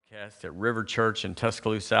At River Church in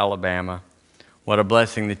Tuscaloosa, Alabama. What a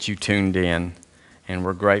blessing that you tuned in, and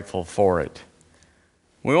we're grateful for it.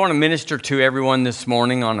 We want to minister to everyone this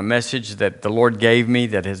morning on a message that the Lord gave me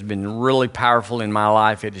that has been really powerful in my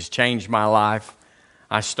life. It has changed my life.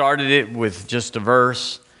 I started it with just a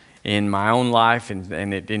verse in my own life,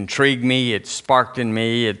 and it intrigued me. It sparked in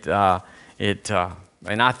me. And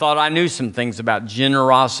I thought I knew some things about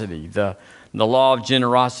generosity, the law of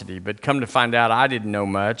generosity, but come to find out I didn't know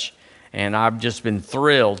much, and I've just been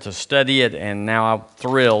thrilled to study it, and now I'm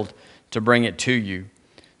thrilled to bring it to you.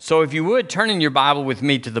 So if you would, turn in your Bible with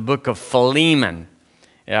me to the book of Philemon.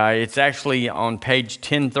 It's actually on page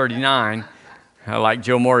 1039, like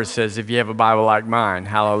Joe Morris says, if you have a Bible like mine,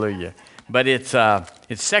 hallelujah. But it's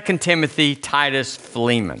 2 Timothy, Titus,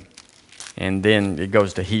 Philemon, and then it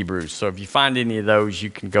goes to Hebrews. So if you find any of those, you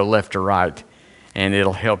can go left or right, and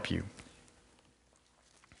it'll help you.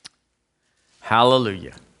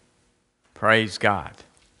 Hallelujah. Praise God.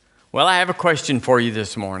 Well, I have a question for you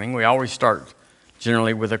this morning. We always start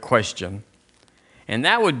generally with a question. And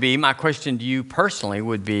that would be, my question to you personally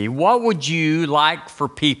would be, what would you like for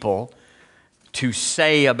people to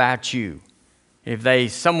say about you?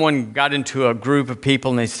 If someone got into a group of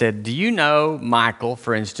people and they said, do you know Michael,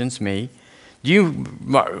 for instance, me? Do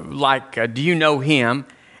you know him?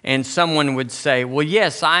 And someone would say, well,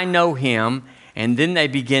 yes, I know him. And then they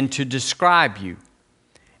begin to describe you.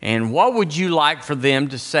 And what would you like for them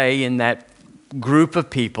to say in that group of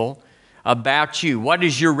people about you? What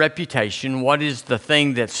is your reputation? What is the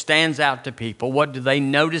thing that stands out to people? What do they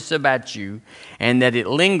notice about you and that it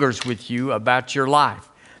lingers with you about your life?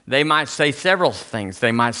 They might say several things.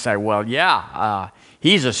 They might say, well,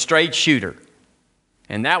 he's a straight shooter.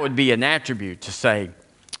 And that would be an attribute to say,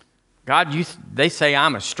 God, they say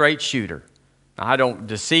I'm a straight shooter. I don't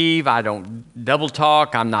deceive, I don't double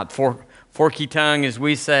talk, I'm not forky tongue, as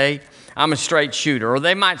we say. I'm a straight shooter. Or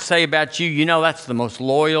they might say about you, that's the most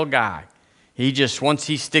loyal guy. He just, once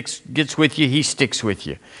he gets with you, he sticks with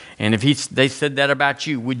you. And if they said that about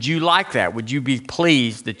you, would you like that? Would you be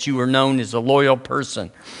pleased that you were known as a loyal person?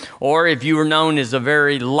 Or if you were known as a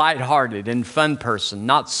very lighthearted and fun person,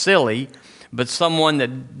 not silly, but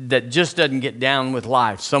someone that just doesn't get down with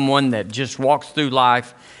life, someone that just walks through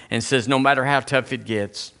life and says, no matter how tough it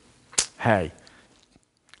gets, hey,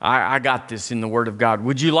 I got this in the Word of God.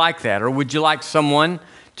 Would you like that? Or would you like someone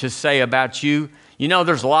to say about you,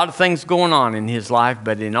 there's a lot of things going on in his life,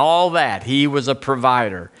 but in all that, he was a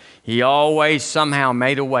provider. He always somehow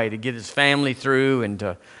made a way to get his family through and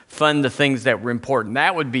to fund the things that were important.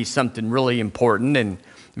 That would be something really important and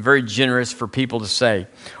very generous for people to say.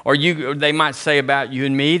 Or they might say about you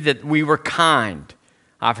and me that we were kind.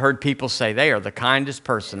 I've heard people say they are the kindest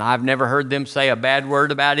person. I've never heard them say a bad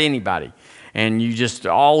word about anybody. And you just,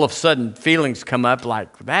 all of a sudden, feelings come up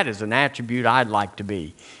like, that is an attribute I'd like to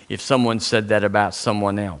be if someone said that about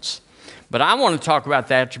someone else. But I want to talk about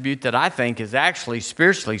the attribute that I think is actually,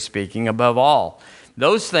 spiritually speaking, above all.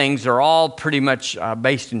 Those things are all pretty much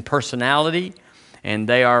based in personality, and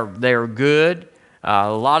they are good.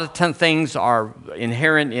 A lot of things are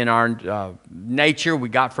inherent in our nature we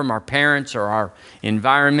got from our parents or our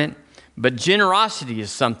environment. But generosity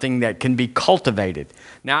is something that can be cultivated.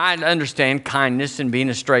 Now, I understand kindness and being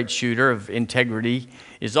a straight shooter of integrity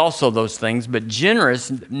is also those things. But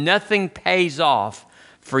generous, nothing pays off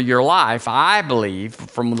for your life, I believe,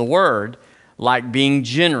 from the Word, like being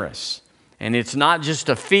generous. And it's not just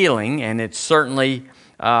a feeling, and it's certainly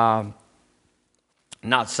not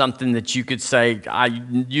something that you could say, I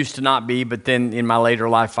used to not be, but then in my later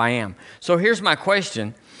life I am. So here's my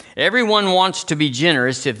question. Everyone wants to be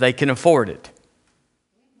generous if they can afford it.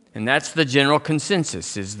 And that's the general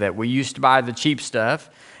consensus, is that we used to buy the cheap stuff,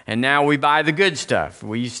 and now we buy the good stuff.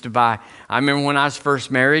 We used to buy, I remember when I was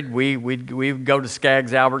first married, we would go to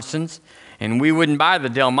Skaggs Albertsons, and we wouldn't buy the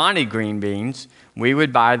Del Monte green beans. We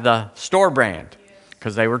would buy the store brand,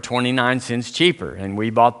 because they were 29 cents cheaper. And we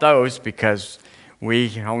bought those because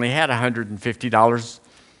we only had $150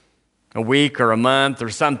 a week or a month or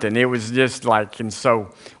something. It was just and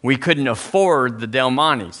so we couldn't afford the Del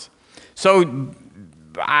Montes. So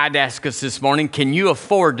I'd ask us this morning, can you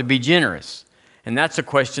afford to be generous? And that's a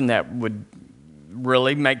question that would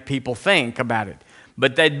really make people think about it.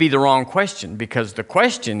 But that'd be the wrong question, because the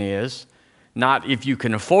question is not if you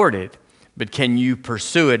can afford it, but can you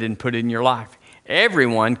pursue it and put it in your life?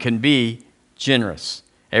 Everyone can be generous.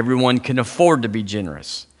 Everyone can afford to be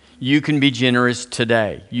generous. You can be generous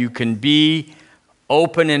today. You can be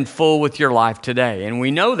open and full with your life today. And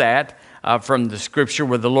we know that from the scripture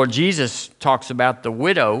where the Lord Jesus talks about the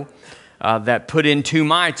widow that put in 2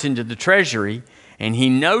 mites into the treasury, and he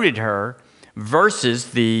noted her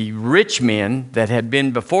versus the rich men that had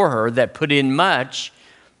been before her that put in much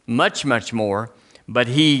more, but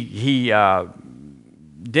he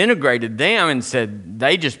denigrated them and said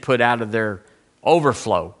they just put out of their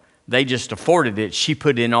overflow. They just afforded it. She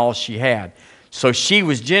put in all she had. So she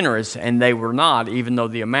was generous and they were not, even though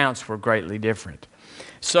the amounts were greatly different.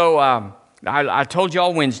 So I told you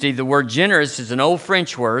all Wednesday, the word generous is an old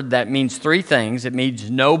French word that means three things. It means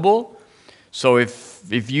noble. So if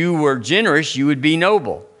you were generous, you would be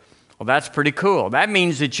noble. Well, that's pretty cool. That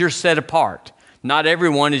means that you're set apart. Not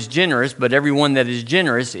everyone is generous, but everyone that is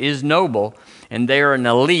generous is noble, and they are an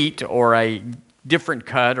elite or a different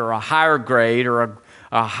cut or a higher grade or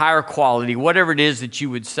a higher quality, whatever it is that you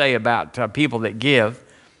would say about people that give.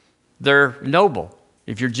 They're noble.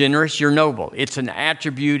 If you're generous, you're noble. It's an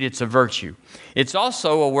attribute, it's a virtue. It's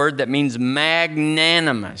also a word that means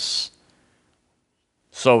magnanimous.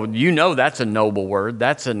 So you know that's a noble word.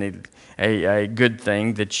 That's a good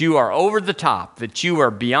thing, that you are over the top, that you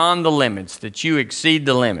are beyond the limits, that you exceed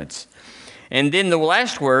the limits. And then the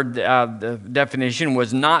last word, the definition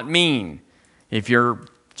was not mean. If you're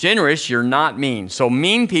generous, you're not mean. So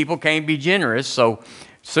mean people can't be generous. So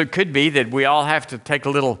it could be that we all have to take a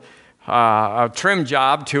little trim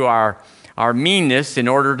job to our meanness in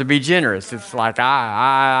order to be generous. It's like,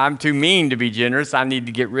 I'm too mean to be generous. I need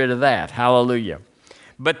to get rid of that. Hallelujah.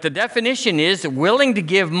 But the definition is willing to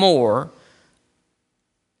give more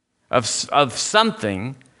of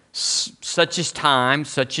something, such as time,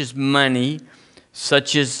 such as money,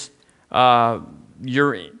 such as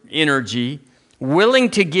your energy, willing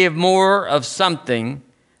to give more of something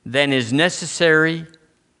than is necessary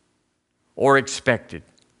or expected.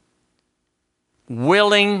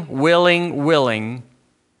 Willing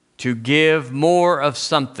to give more of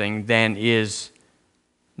something than is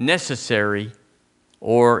necessary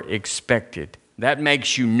or expected. That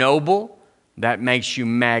makes you noble. That makes you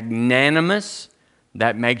magnanimous.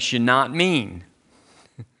 That makes you not mean.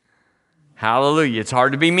 Hallelujah. It's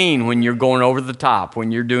hard to be mean when you're going over the top,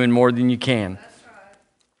 when you're doing more than you can. That's right.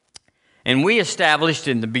 And we established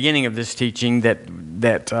in the beginning of this teaching that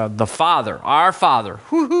the Father, our Father,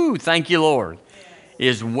 thank you, Lord,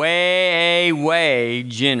 is way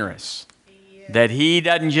generous. That He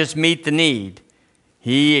doesn't just meet the need.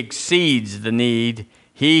 He exceeds the need.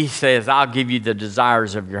 He says, I'll give you the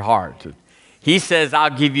desires of your heart. He says,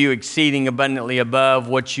 I'll give you exceeding abundantly above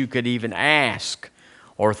what you could even ask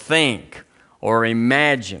or think or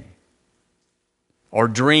imagine or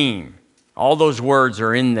dream. All those words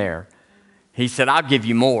are in there. He said, I'll give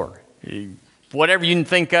you more. Whatever you can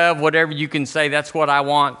think of, whatever you can say, that's what I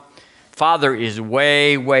want. Father is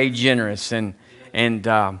way generous. And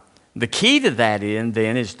the key to that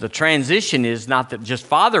then is the transition is not that just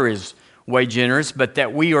Father is way generous, but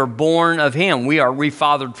that we are born of Him. We are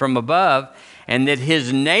refathered from above, and that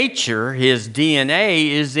His nature, His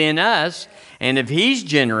DNA is in us. And if He's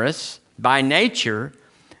generous by nature,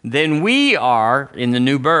 then we are, in the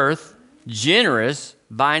new birth, generous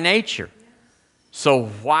by nature. So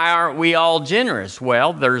why aren't we all generous?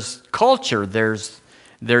 Well, there's culture, there's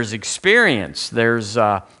experience, there's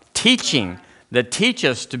teaching that teach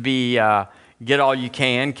us to be get all you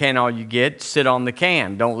can all you get, sit on the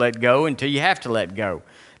can, don't let go until you have to let go,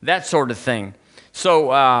 that sort of thing.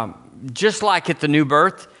 So just like at the new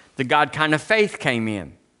birth, the God kind of faith came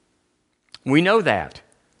in. We know that.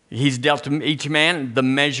 He's dealt to each man the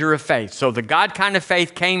measure of faith. So the God kind of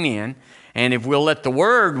faith came in, and if we'll let the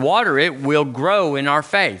Word water it, we'll grow in our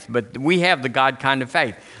faith. But we have the God kind of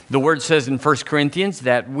faith. The Word says in 1 Corinthians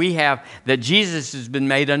that Jesus has been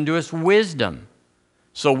made unto us wisdom.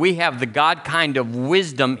 So we have the God kind of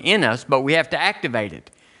wisdom in us, but we have to activate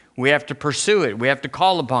it. We have to pursue it. We have to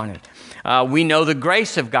call upon it. We know the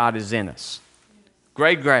grace of God is in us.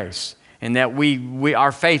 Great grace. And that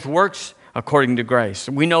our faith works according to grace.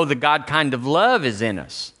 We know the God kind of love is in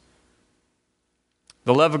us.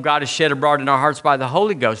 The love of God is shed abroad in our hearts by the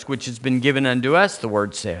Holy Ghost, which has been given unto us, the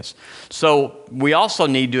Word says. So we also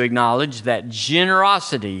need to acknowledge that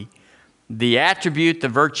generosity, the attribute, the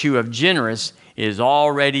virtue of generous, is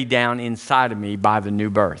already down inside of me by the new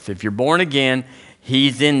birth. If you're born again,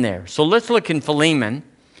 He's in there. So let's look in Philemon,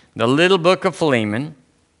 the little book of Philemon.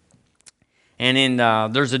 And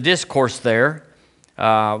there's a discourse there.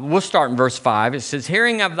 We'll start in verse 5. It says,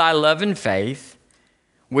 hearing of thy love and faith,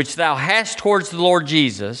 which thou hast towards the Lord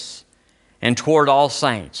Jesus and toward all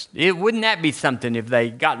saints. Wouldn't that be something if they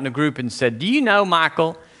got in a group and said, do you know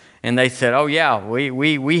Michael? And they said, oh yeah,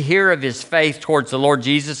 we hear of his faith towards the Lord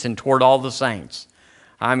Jesus and toward all the saints.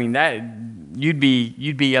 I mean, that you'd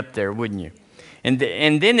be up there, wouldn't you? And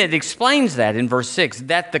then it explains that in verse 6,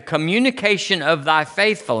 that the communication of thy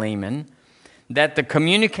faith, Philemon, that the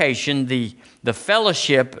communication, the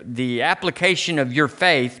fellowship, the application of your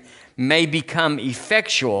faith may become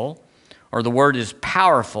effectual, or the word is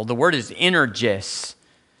powerful. The word is energes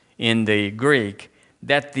in the Greek,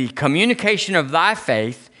 that the communication of thy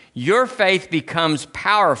faith, your faith becomes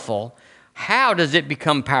powerful. How does it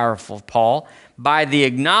become powerful, Paul? By the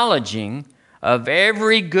acknowledging of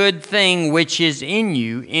every good thing which is in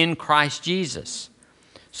you in Christ Jesus.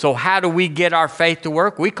 So how do we get our faith to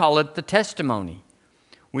work? We call it the testimony.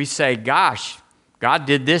 We say, gosh, God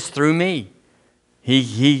did this through me.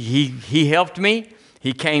 He helped me.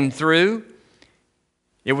 He came through.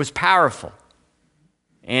 It was powerful.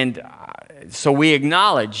 And so we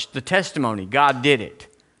acknowledge the testimony. God did it.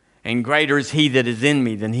 And greater is He that is in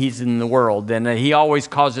me than he's in the world. And He always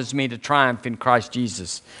causes me to triumph in Christ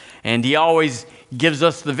Jesus. And He always gives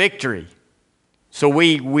us the victory. So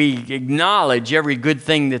we acknowledge every good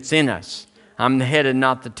thing that's in us. I'm the head and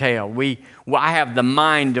not the tail. I have the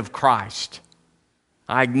mind of Christ.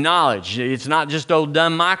 I acknowledge it's not just old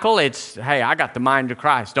dumb Michael. It's, hey, I got the mind of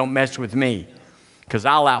Christ. Don't mess with me, because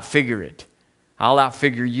I'll outfigure it. I'll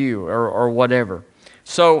outfigure you or whatever.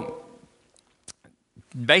 So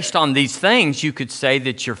based on these things, you could say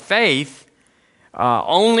that your faith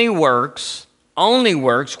only works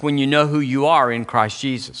when you know who you are in Christ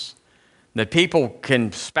Jesus. That people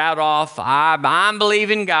can spout off, I'm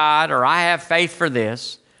believing God, or I have faith for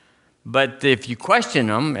this. But if you question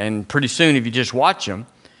them, and pretty soon if you just watch them,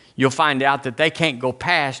 you'll find out that they can't go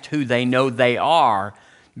past who they know they are,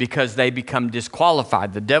 because they become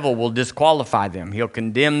disqualified. The devil will disqualify them. He'll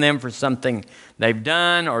condemn them for something they've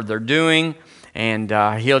done or they're doing, and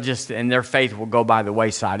and their faith will go by the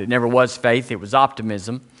wayside. It never was faith, it was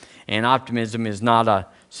optimism. And optimism is not a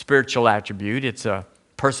spiritual attribute, it's a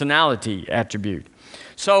personality attribute.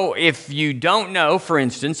 So if you don't know, for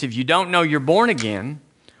instance, if you don't know you're born again,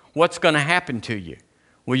 what's going to happen to you?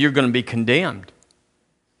 Well, you're going to be condemned.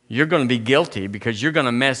 You're going to be guilty, because you're going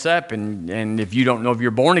to mess up, and if you don't know if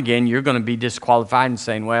you're born again, you're going to be disqualified and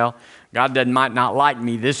saying, well, God might not like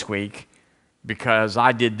me this week because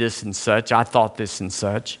I did this and such, I thought this and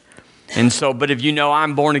such. And so, but if you know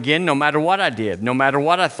I'm born again, no matter what I did, no matter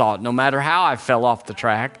what I thought, no matter how I fell off the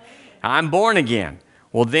track, I'm born again.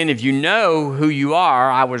 Well, then if you know who you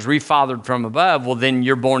are, I was refathered from above, well, then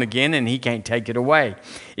you're born again and He can't take it away.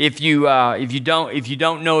 If you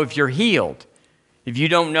don't know if you're healed, if you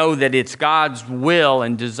don't know that it's God's will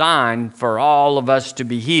and design for all of us to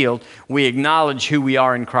be healed, we acknowledge who we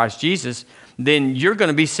are in Christ Jesus, then you're going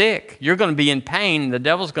to be sick. You're going to be in pain. The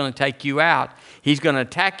devil's going to take you out. He's going to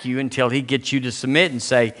attack you until he gets you to submit and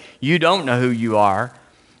say, you don't know who you are.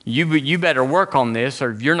 You better work on this,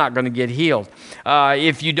 or you're not going to get healed.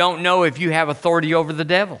 If you don't know if you have authority over the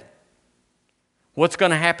devil, what's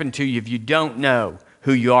going to happen to you if you don't know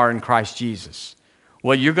who you are in Christ Jesus?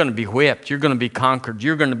 Well, you're going to be whipped. You're going to be conquered.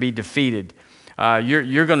 You're going to be defeated.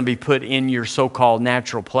 You're going to be put in your so-called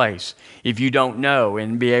natural place. If you don't know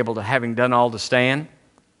and be able to, having done all to stand,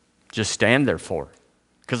 just stand there for it.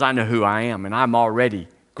 Because I know who I am, and I'm already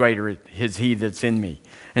greater is He that's in me.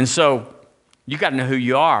 And so you got to know who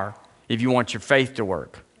you are if you want your faith to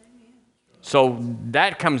work. So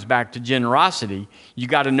that comes back to generosity. You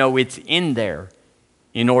got to know it's in there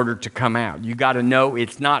in order to come out. You got to know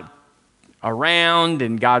it's not around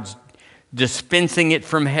and God's dispensing it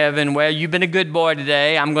from heaven. Well, you've been a good boy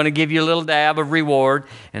today. I'm going to give you a little dab of reward,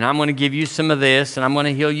 and I'm going to give you some of this, and I'm going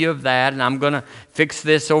to heal you of that, and I'm going to fix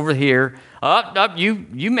this over here.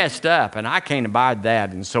 You messed up, and I can't abide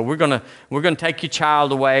that. And so we're going to take your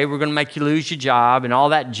child away. We're going to make you lose your job and all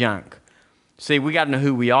that junk. See, we got to know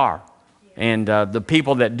who we are. And the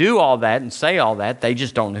people that do all that and say all that, they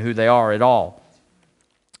just don't know who they are at all.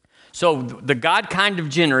 So the God kind of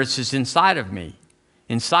generous is inside of me,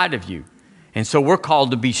 inside of you. And so we're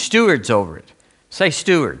called to be stewards over it. Say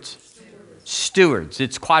stewards. Stewards.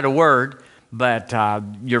 It's quite a word, but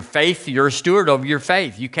your faith, you're a steward over your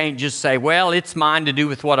faith. You can't just say, well, it's mine to do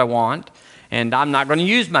with what I want, and I'm not going to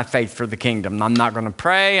use my faith for the kingdom. I'm not going to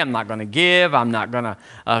pray. I'm not going to give. I'm not going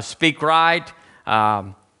to speak right.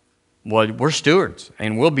 Well, we're stewards,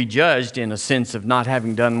 and we'll be judged in a sense of not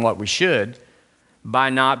having done what we should by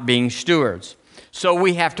not being stewards. So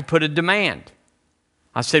we have to put a demand.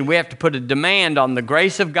 I said we have to put a demand on the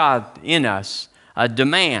grace of God in us, a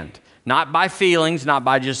demand, not by feelings, not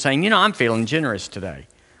by just saying, I'm feeling generous today.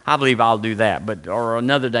 I believe I'll do that. Or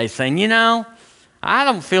another day saying, I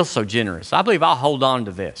don't feel so generous. I believe I'll hold on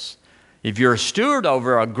to this. If you're a steward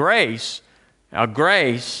over a grace, then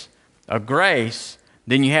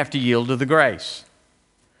you have to yield to the grace.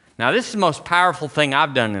 Now, this is the most powerful thing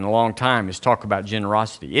I've done in a long time is talk about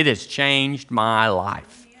generosity. It has changed my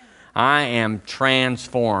life. I am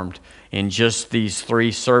transformed in just these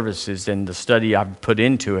 3 services and the study I've put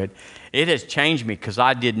into it. It has changed me because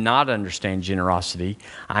I did not understand generosity.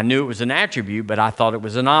 I knew it was an attribute, but I thought it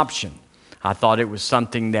was an option. I thought it was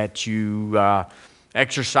something that you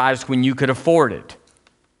exercised when you could afford it.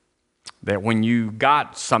 That when you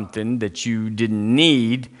got something that you didn't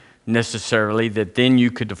need necessarily, that then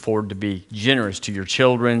you could afford to be generous to your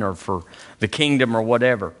children or for the kingdom or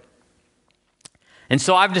whatever. And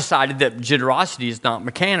so I've decided that generosity is not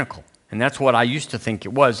mechanical. And that's what I used to think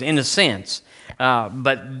it was, in a sense.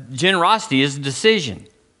 But generosity is a decision.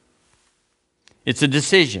 It's a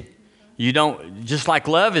decision. You don't, just like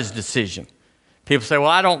love is decision. People say, well,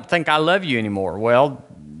 I don't think I love you anymore. Well,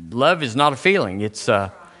 love is not a feeling. It's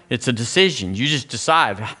a decision. You just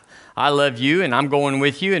decide, I love you and I'm going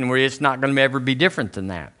with you, and it's not going to ever be different than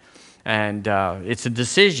that. And it's a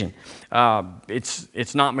decision.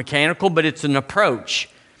 It's not mechanical, but it's an approach.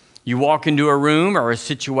 You walk into a room or a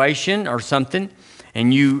situation or something,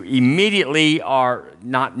 and you immediately are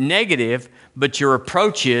not negative, but your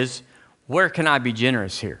approach is, where can I be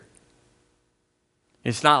generous here?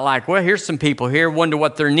 It's not like, well, here's some people here, wonder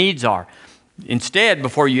what their needs are. Instead,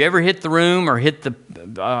 before you ever hit the room or hit the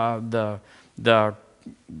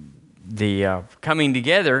coming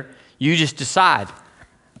together, you just decide,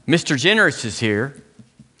 Mr. Generous is here.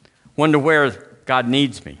 Wonder where God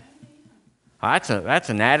needs me. That's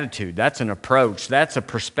an attitude. That's an approach. That's a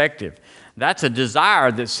perspective. That's a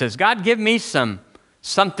desire that says, God, give me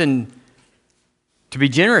something to be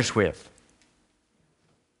generous with.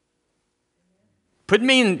 Put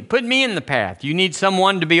me in the path. You need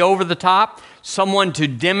someone to be over the top, someone to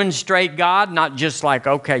demonstrate God, not just like,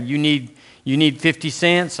 okay, you need 50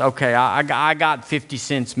 cents. Okay, I got 50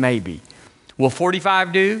 cents maybe. Will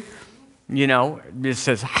 45 do? You know, it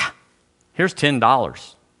says, here's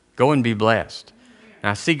 $10. Go and be blessed.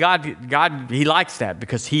 Now, see, God, He likes that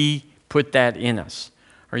because He put that in us.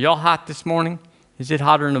 Are y'all hot this morning? Is it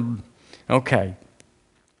hotter than okay.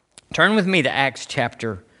 Turn with me to Acts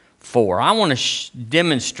chapter 4. I want to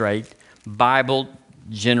demonstrate Bible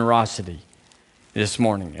generosity this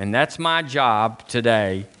morning. And that's my job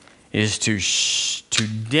today, is to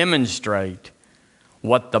demonstrate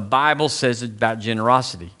what the Bible says about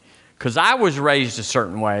generosity. Because I was raised a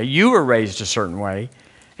certain way, you were raised a certain way,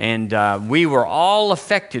 and we were all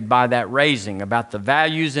affected by that raising, about the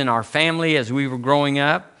values in our family as we were growing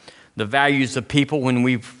up, the values of people when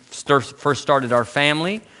we first started our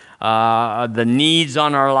family, the needs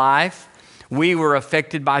on our life. We were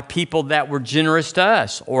affected by people that were generous to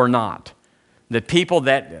us or not. The people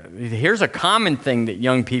that, here's a common thing that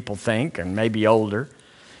young people think, and maybe older,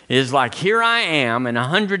 is like, here I am, and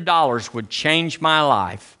 $100 would change my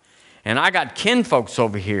life. And I got kinfolks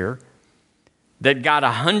over here that got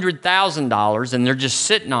 $100,000, and they're just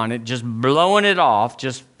sitting on it, just blowing it off,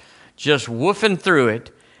 just woofing through it,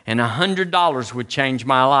 and $100 would change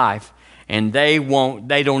my life, and they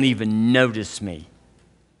don't even notice me.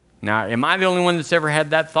 Now, am I the only one that's ever had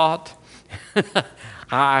that thought?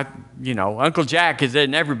 Uncle Jack is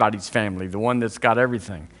in everybody's family, the one that's got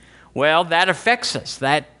everything. Well, that affects us.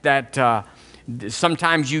 That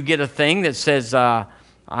sometimes you get a thing that says,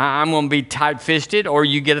 I'm going to be tight-fisted, or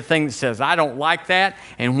you get a thing that says, I don't like that,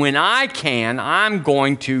 and when I can, I'm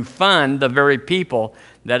going to fund the very people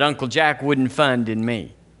that Uncle Jack wouldn't fund in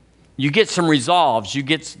me. You get some resolves. You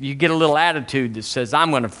get a little attitude that says, I'm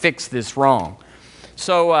going to fix this wrong.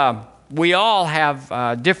 So we all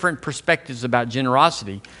have different perspectives about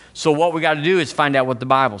generosity. So what we got to do is find out what the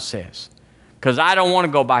Bible says. Because I don't want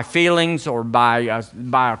to go by feelings or by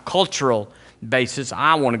a cultural basis.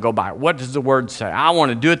 I want to go by, what does the Word say? I want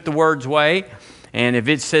to do it the Word's way. And if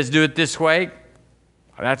it says do it this way,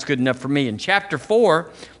 that's good enough for me. In chapter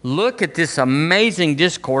 4, look at this amazing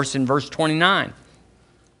discourse in verse 29.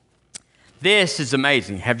 This is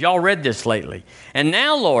amazing. Have y'all read this lately? And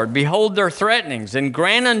now, Lord, behold their threatenings, and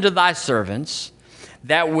grant unto thy servants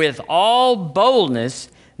that with all boldness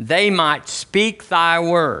they might speak thy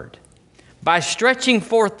word, by stretching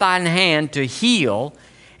forth thine hand to heal,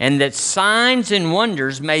 and that signs and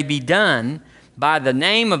wonders may be done by the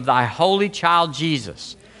name of thy holy child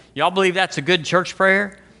Jesus. Y'all believe that's a good church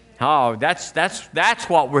prayer? Oh, that's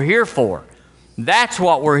what we're here for. That's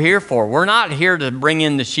what we're here for. We're not here to bring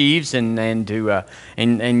in the sheaves and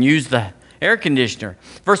use the air conditioner.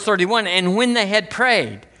 Verse 31, and when they had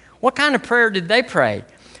prayed, what kind of prayer did they pray?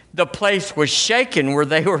 The place was shaken where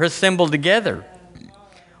they were assembled together.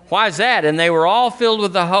 Why is that? And they were all filled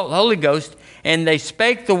with the Holy Ghost, and they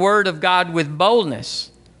spake the word of God with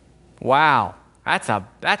boldness. Wow, that's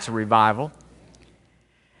a revival.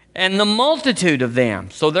 And the multitude of them,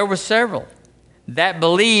 so there were several, that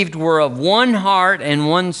believed were of one heart and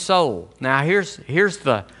one soul. Now here's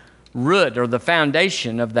the root or the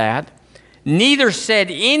foundation of that. Neither said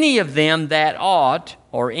any of them that ought,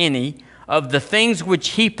 or any, of the things which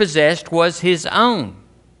he possessed was his own,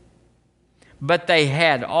 but they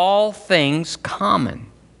had all things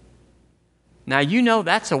common. Now you know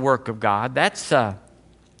that's a work of God. That's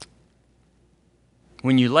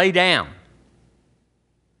when you lay down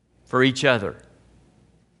for each other.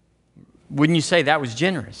 Wouldn't you say that was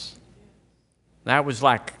generous? That was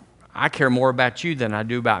like, I care more about you than I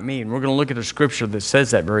do about me. And we're going to look at a scripture that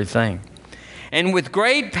says that very thing. And with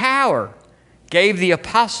great power gave the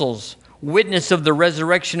apostles witness of the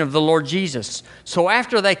resurrection of the Lord Jesus. So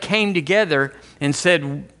after they came together and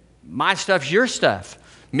said, my stuff's your stuff,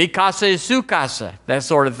 mi casa is su casa, that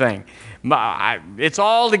sort of thing. It's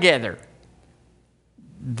all together.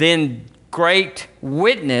 Then great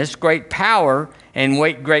witness, great power, and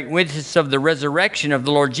great witness of the resurrection of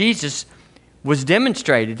the Lord Jesus was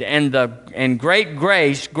demonstrated, and great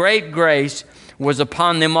grace was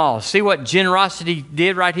upon them all. See what generosity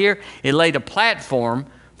did right here? It laid a platform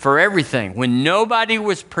for everything. When nobody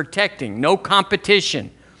was protecting, no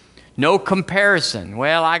competition, no comparison.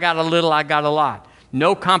 Well, I got a little, I got a lot.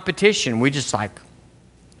 No competition. We just like,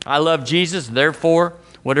 I love Jesus, therefore,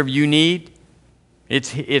 whatever you need, it's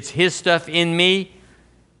his stuff in me.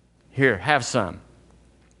 Here, have some.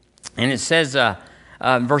 And it says,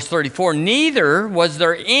 verse 34, neither was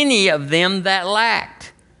there any of them that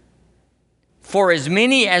lacked. For as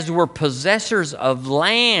many as were possessors of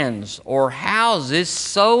lands or houses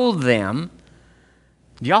sold them.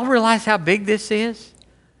 Do y'all realize how big this is?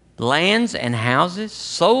 Lands and houses,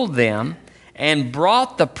 sold them, and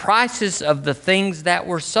brought the prices of the things that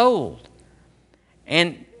were sold.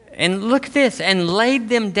 And look at this, and laid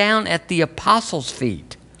them down at the apostles'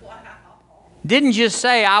 feet. Didn't just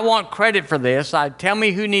say, I want credit for this. Tell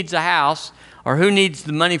me who needs a house or who needs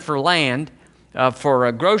the money for land, for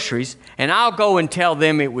groceries, and I'll go and tell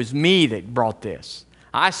them it was me that brought this.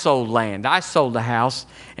 I sold land. I sold a house,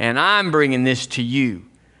 and I'm bringing this to you.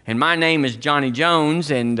 And my name is Johnny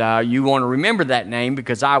Jones, and you want to remember that name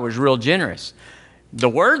because I was real generous. The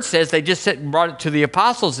word says they just brought it to the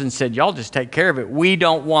apostles and said, y'all just take care of it. We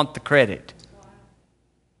don't want the credit.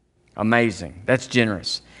 Amazing. That's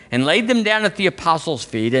generous. And laid them down at the apostles'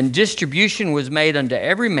 feet, and distribution was made unto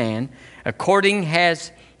every man according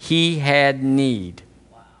as he had need.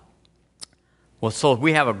 Wow. Well, so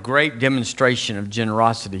we have a great demonstration of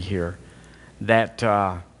generosity here that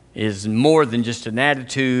is more than just an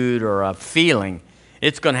attitude or a feeling.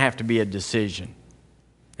 It's going to have to be a decision.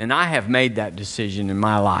 And I have made that decision in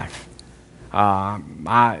my life.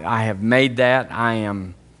 I have made that.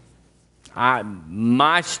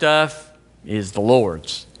 My stuff is the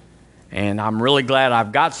Lord's. And I'm really glad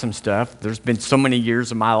I've got some stuff. There's been so many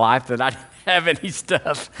years of my life that I didn't have any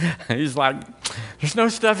stuff. He's like, there's no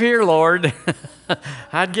stuff here, Lord.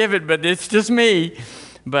 I'd give it, but it's just me.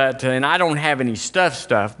 And I don't have any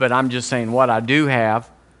stuff, but I'm just saying what I do have.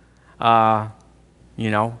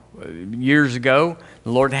 Years ago, the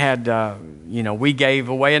Lord had, we gave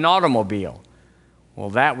away an automobile. Well,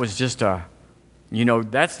 that was just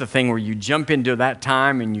that's the thing where you jump into that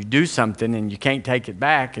time and you do something and you can't take it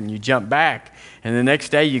back and you jump back. And the next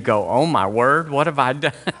day you go, oh my word, what have I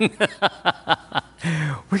done?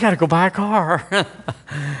 We got to go buy a car.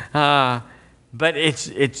 But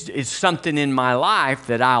it's something in my life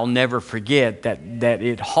that I'll never forget, that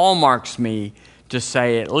it hallmarks me to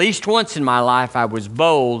say at least once in my life I was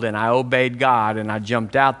bold and I obeyed God and I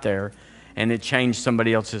jumped out there and it changed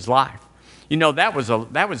somebody else's life. That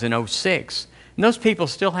was in 06. And those people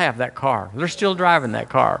still have that car. They're still driving that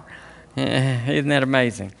car. Isn't that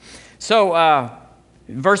amazing? So,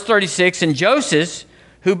 verse 36, and Joseph,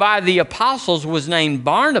 who by the apostles was named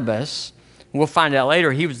Barnabas, we'll find out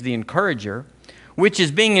later he was the encourager, which is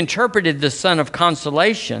being interpreted the son of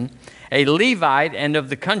consolation, a Levite and of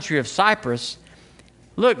the country of Cyprus.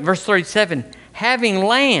 Look, verse 37, having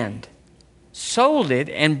land, sold it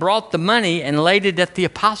and brought the money and laid it at the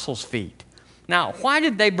apostles' feet. Now, why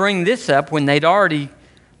did they bring this up when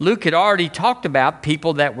Luke had already talked about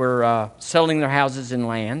people that were selling their houses and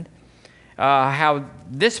land, how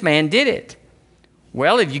this man did it?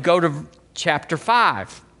 Well, if you go to chapter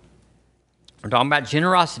 5, we're talking about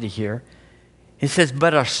generosity here. It says,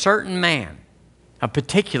 but a certain man, a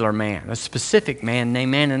particular man, a specific man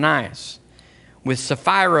named Ananias, with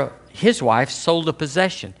Sapphira, his wife, sold a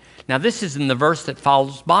possession. Now, this is in the verse that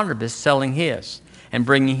follows Barnabas selling his and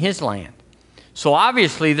bringing his land. So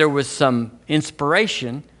obviously there was some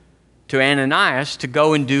inspiration to Ananias to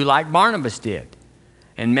go and do like Barnabas did.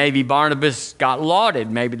 And maybe Barnabas got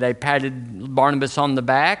lauded. Maybe they patted Barnabas on the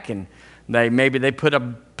back, and maybe they put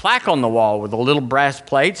a plaque on the wall with a little brass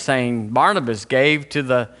plate saying Barnabas gave to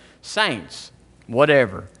the saints,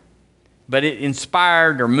 whatever. But it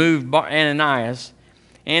inspired or moved Ananias.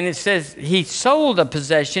 And it says he sold a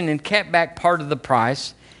possession and kept back part of the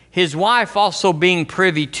price, his wife also being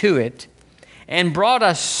privy to it, and brought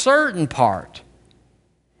a certain part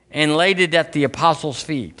and laid it at the apostles'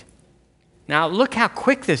 feet. Now, look how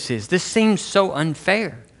quick this is. This seems so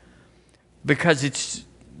unfair because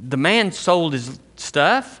the man sold his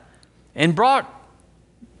stuff and brought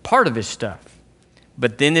part of his stuff.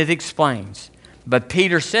 But then it explains, but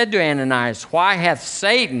Peter said to Ananias, why hath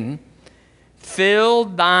Satan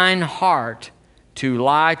filled thine heart to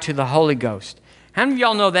lie to the Holy Ghost? How many of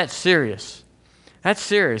y'all know that's serious? That's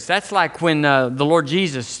serious. That's like when the Lord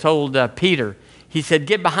Jesus told Peter, he said,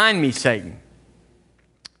 get behind me, Satan.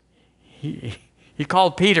 He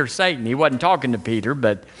called Peter Satan. He wasn't talking to Peter,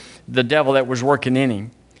 but the devil that was working in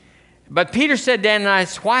him. But Peter said to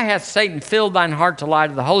Ananias, why hath Satan filled thine heart to lie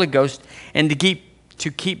to the Holy Ghost and to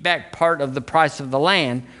keep back part of the price of the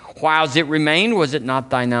land? Whiles it remained, was it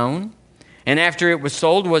not thine own? And after it was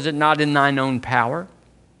sold, was it not in thine own power?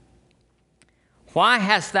 Why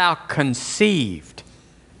hast thou conceived?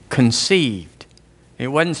 Conceived. It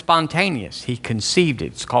wasn't spontaneous. He conceived it.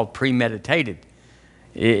 It's called premeditated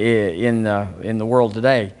in the world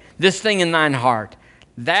today. This thing in thine heart,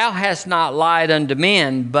 thou hast not lied unto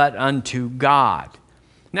men, but unto God.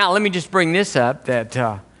 Now, let me just bring this up,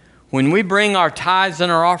 that when we bring our tithes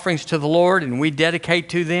and our offerings to the Lord and we dedicate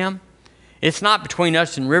to them, it's not between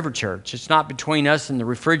us and River Church. It's not between us and the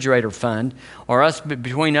refrigerator fund or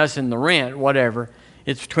between us and the rent, whatever.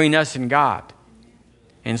 It's between us and God.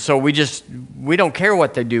 And so we don't care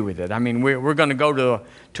what they do with it. I mean, we're going to go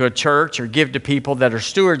to a church or give to people that are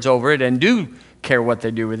stewards over it and do care what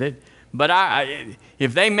they do with it. But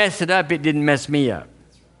if they mess it up, it didn't mess me up.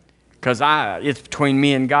 Because it's between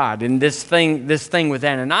me and God. And this thing with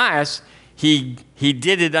Ananias, he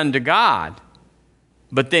did it unto God.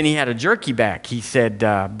 But then he had a jerky back. He said,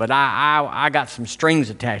 but I got some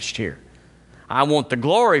strings attached here. I want the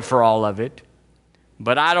glory for all of it,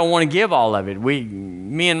 but I don't want to give all of it.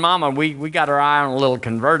 Me and Mama, we got our eye on a little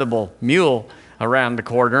convertible mule around the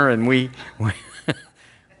corner, and we'd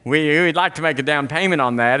like to make a down payment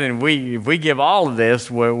on that. And if we give all of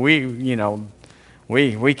this, well, we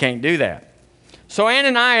can't do that. So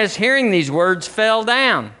Ananias, hearing these words, fell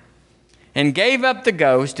down and gave up the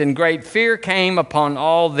ghost, and great fear came upon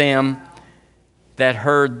all them that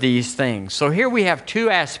heard these things. So here we have two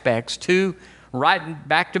right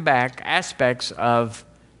back-to-back aspects of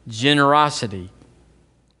generosity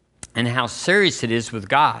and how serious it is with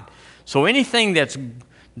God. So anything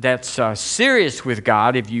that's serious with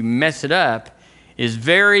God, if you mess it up, is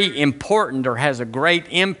very important or has a great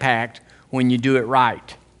impact when you do it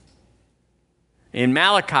right. In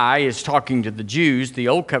Malachi, is talking to the Jews, the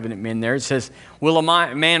Old Covenant men there. It says, will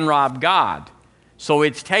a man rob God? So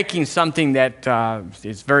it's taking something that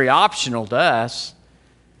is very optional to us.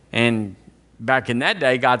 And back in that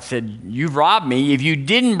day, God said, you've robbed me if you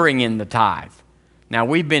didn't bring in the tithe. Now,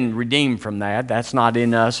 we've been redeemed from that. That's not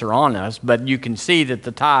in us or on us. But you can see that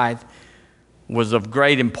the tithe was of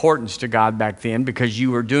great importance to God back then because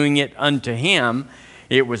you were doing it unto Him.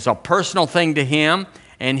 It was a personal thing to Him.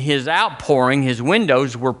 And His outpouring, His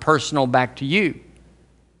windows were personal back to you.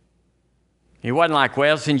 It wasn't like,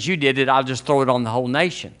 well, since you did it, I'll just throw it on the whole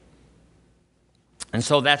nation. And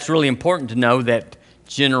so that's really important to know, that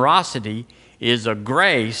generosity is a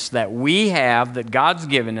grace that we have, that God's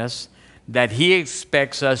given us, that He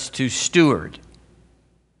expects us to steward.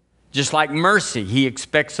 Just like mercy, He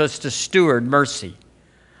expects us to steward mercy.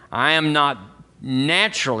 I am not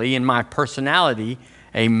naturally, in my personality,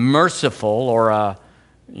 a merciful or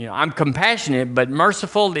I'm compassionate, but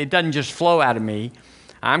merciful, it doesn't just flow out of me.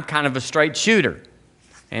 I'm kind of a straight shooter.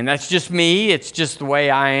 And that's just me. It's just the way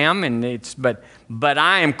I am. But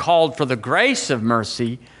I am called for the grace of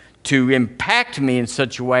mercy to impact me in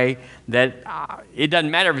such a way that it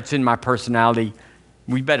doesn't matter if it's in my personality.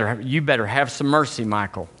 You better have some mercy,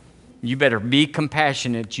 Michael. You better be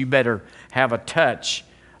compassionate. You better have a touch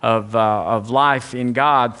of life in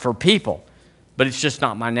God for people. But it's just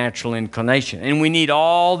not my natural inclination. And we need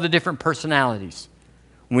all the different personalities.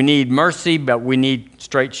 We need mercy, but we need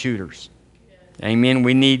straight shooters. Amen.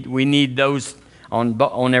 We need those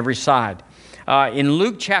on every side. In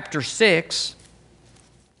Luke chapter 6,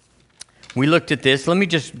 we looked at this. Let me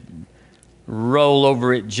just roll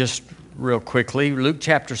over it just real quickly. Luke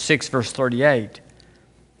chapter 6, verse 38,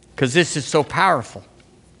 because this is so powerful.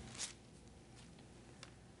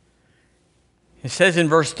 It says in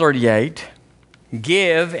verse 38,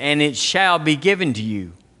 give and it shall be given to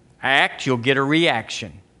you. Act, you'll get a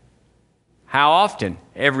reaction. How often?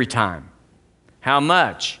 Every time. How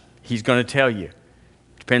much? He's going to tell you.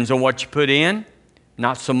 Depends on what you put in.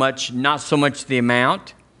 Not so much the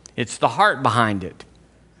amount. It's the heart behind it.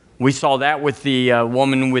 We saw that with the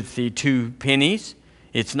woman with the 2 pennies.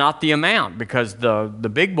 It's not the amount, because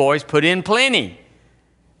the big boys put in plenty,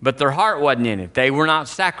 but their heart wasn't in it. They were not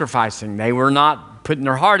sacrificing. They were not putting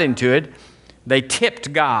their heart into it. They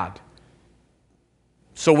tipped God.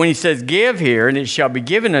 So when he says give here, and it shall be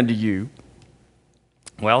given unto you,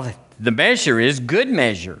 well, the measure is good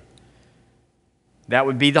measure. That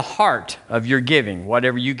would be the heart of your giving.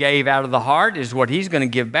 Whatever you gave out of the heart is what he's going to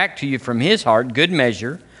give back to you from his heart, good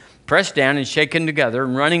measure, pressed down and shaken together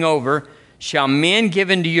and running over, shall men give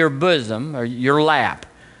into your bosom, or your lap.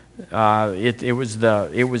 It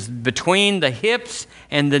was between the hips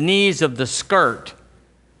and the knees of the skirt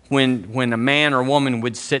when a man or woman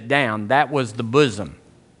would sit down. That was the bosom.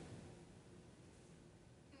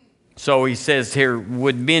 So he says here,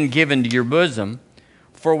 would men give into your bosom,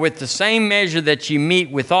 for with the same measure that ye meet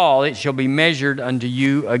withal, it shall be measured unto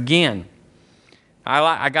you again.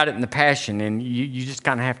 I got it in the Passion, and you just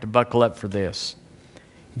kind of have to buckle up for this.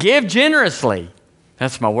 Give generously.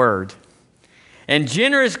 That's my word. And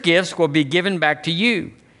generous gifts will be given back to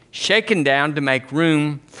you, shaken down to make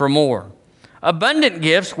room for more. Abundant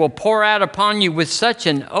gifts will pour out upon you with such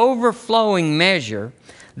an overflowing measure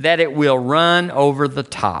that it will run over the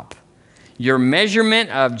top. Your measurement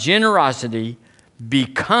of generosity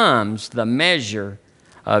becomes the measure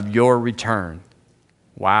of your return.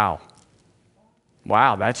 Wow.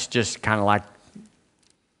 Wow, that's just kind of like,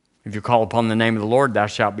 if you call upon the name of the Lord, thou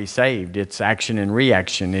shalt be saved. It's action and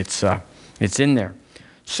reaction. It's in there.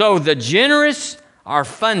 So the generous are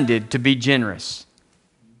funded to be generous.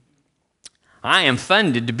 I am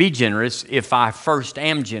funded to be generous if I first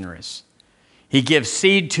am generous. He gives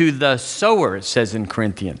seed to the sower, it says in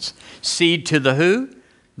Corinthians. Seed to the who?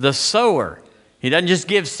 The sower. He doesn't just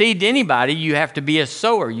give seed to anybody. You have to be a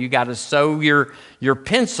sower. You got to sow your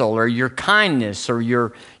pencil or your kindness or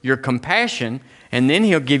your compassion, and then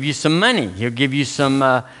he'll give you some money. He'll give you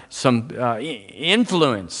some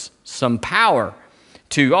influence, some power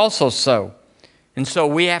to also sow. And so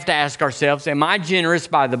we have to ask ourselves, am I generous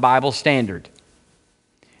by the Bible standard?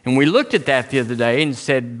 And we looked at that the other day and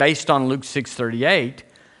said, based on Luke 6:38,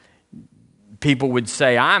 people would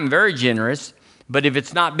say, I'm very generous, but if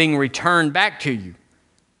it's not being returned back to you,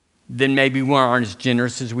 then maybe we aren't as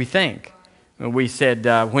generous as we think. We said,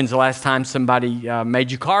 when's the last time somebody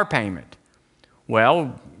made you car payment?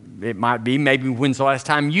 Well, it might be maybe when's the last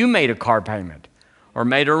time you made a car payment or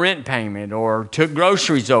made a rent payment or took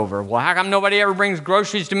groceries over. Well, how come nobody ever brings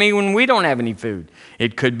groceries to me when we don't have any food?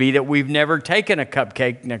 It could be that we've never taken a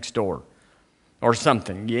cupcake next door or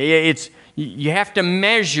something. You have to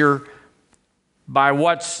measure by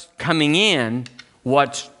what's coming in,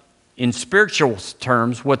 what's in spiritual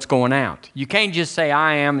terms, what's going out. You can't just say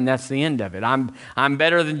I am and that's the end of it. I'm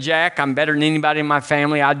better than Jack. I'm better than anybody in my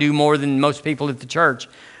family. I do more than most people at the church.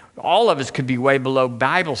 All of us could be way below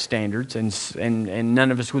Bible standards, and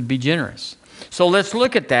none of us would be generous. So let's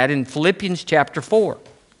look at that in Philippians chapter 4.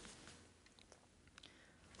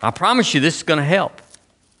 I promise you this is going to help.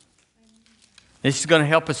 This is going to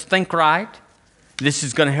help us think right. This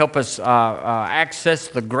is going to help us access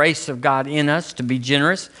the grace of God in us to be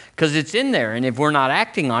generous, because it's in there. And if we're not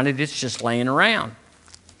acting on it, it's just laying around.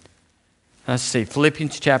 Let's see,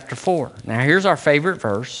 Philippians chapter 4. Now here's our favorite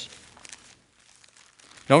verse.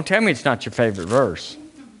 Don't tell me it's not your favorite verse,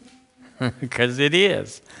 because it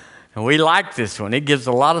is. And we like this one. It gives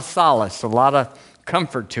a lot of solace, a lot of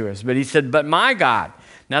comfort to us. But he said, but my God.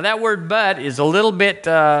 Now that word but is a little bit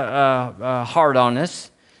hard on us,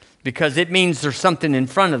 because it means there's something in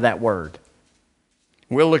front of that word.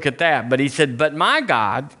 We'll look at that. But he said, but my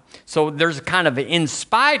God, so there's a kind of in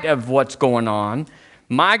spite of what's going on,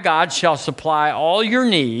 my God shall supply all your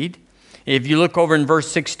need. If you look over in verse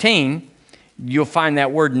 16, you'll find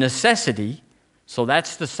that word necessity. So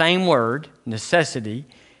that's the same word, necessity.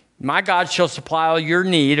 My God shall supply all your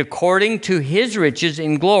need according to his riches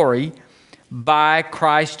in glory by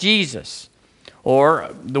Christ Jesus.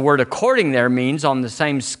 Or the word according there means on the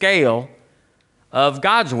same scale of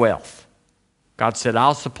God's wealth. God said,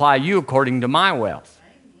 I'll supply you according to my wealth.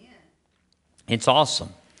 Amen. It's awesome.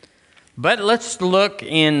 But let's look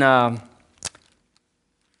in,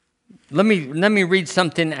 let me read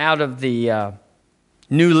something out of the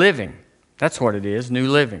New Living. That's what it is, New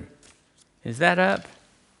Living. Is that up?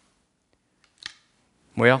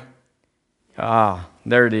 Well,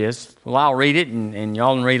 there it is. Well, I'll read it and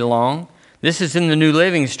y'all can read along. This is in the New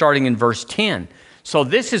Living starting in verse 10. So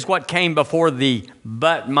this is what came before the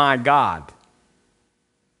 "but my God."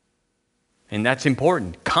 And that's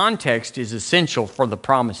important. Context is essential for the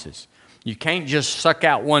promises. You can't just suck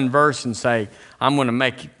out one verse and say, I'm going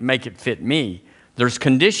to make it fit me. There's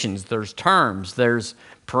conditions, there's terms, there's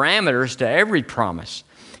parameters to every promise.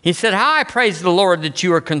 He said, "How I praise the Lord that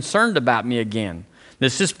you are concerned about me again."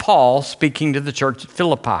 This is Paul speaking to the church at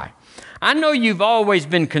Philippi. "I know you've always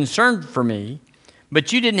been concerned for me,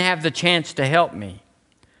 but you didn't have the chance to help me.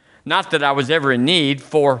 Not that I was ever in need,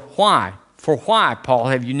 for why? For why, Paul,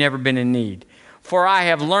 have you never been in need? For I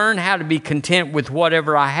have learned how to be content with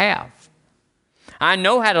whatever I have. I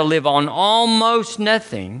know how to live on almost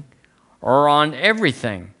nothing or on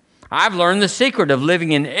everything. I've learned the secret of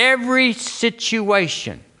living in every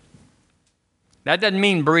situation." That doesn't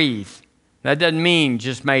mean breathe. That doesn't mean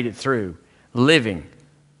just made it through. Living,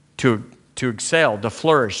 to excel, to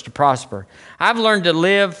flourish, to prosper. "I've learned to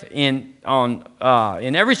live in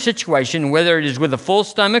every situation, whether it is with a full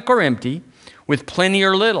stomach or empty, with plenty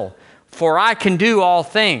or little. For I can do all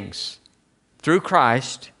things through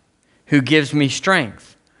Christ who gives me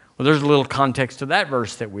strength." Well, there's a little context to that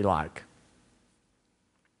verse that we like.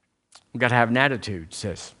 We've got to have an attitude,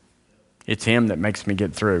 says. It's Him that makes me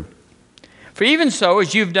get through. "For even so,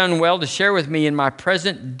 as you've done well to share with me in my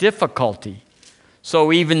present difficulty."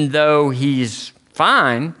 So even though he's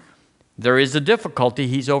fine, there is a difficulty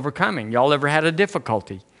he's overcoming. Y'all ever had a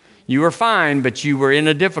difficulty? You were fine, but you were in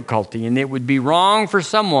a difficulty, and it would be wrong for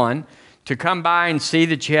someone to come by and see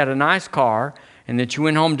that you had a nice car and that you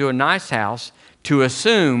went home to a nice house to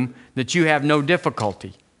assume that you have no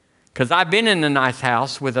difficulty. Because I've been in a nice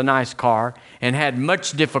house with a nice car and had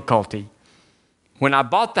much difficulty. When I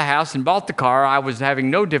bought the house and bought the car, I was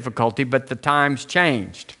having no difficulty, but the times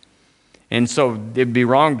changed. And so it'd be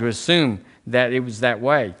wrong to assume that it was that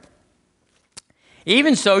way.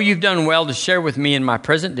 "Even so, you've done well to share with me in my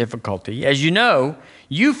present difficulty. As you know,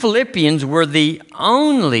 you Philippians were the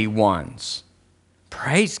only ones,"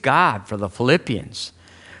 praise God for the Philippians,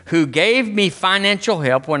 "who gave me financial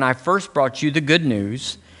help when I first brought you the good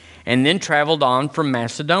news and then traveled on from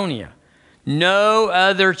Macedonia. No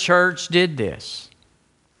other church did this."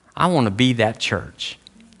 I want to be that church.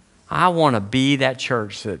 I want to be that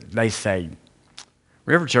church that they say,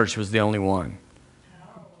 River Church was the only one.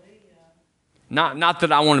 Not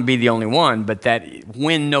that I want to be the only one, but that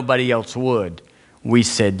when nobody else would, we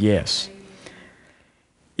said yes.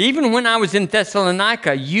 "Even when I was in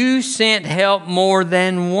Thessalonica, you sent help more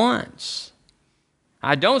than once.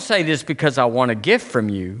 I don't say this because I want a gift from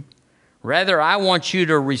you. Rather, I want you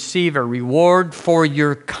to receive a reward for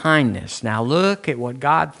your kindness." Now look at what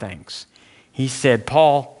God thinks. He said,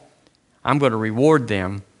 "Paul, I'm going to reward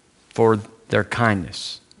them for their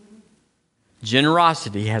kindness."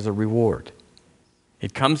 Generosity has a reward.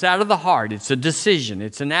 It comes out of the heart. It's a decision.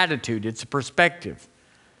 It's an attitude. It's a perspective.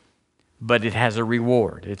 But it has a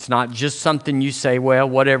reward. It's not just something you say, well,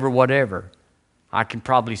 whatever. I can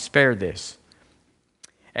probably spare this.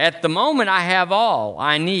 "At the moment, I have all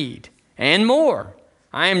I need and more.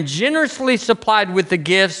 I am generously supplied with the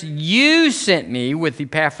gifts you sent me with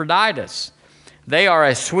Epaphroditus. They are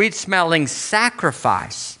a sweet-smelling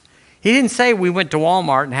sacrifice." He didn't say we went to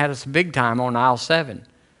Walmart and had us a big time on aisle 7.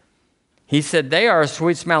 He said they are a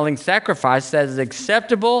sweet-smelling sacrifice that is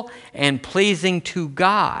acceptable and pleasing to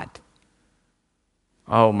God.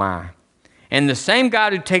 Oh my. "And the same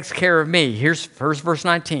God who takes care of me," here's verse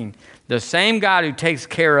 19, "the same God who takes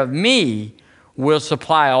care of me will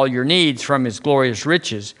supply all your needs from His glorious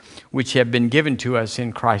riches, which have been given to us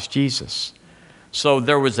in Christ Jesus." So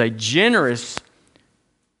there was a generous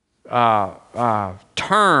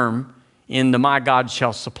term in the "my God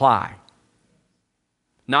shall supply."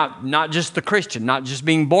 Not just the Christian, not just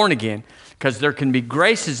being born again, because there can be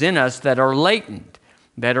graces in us that are latent,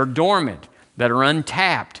 that are dormant, that are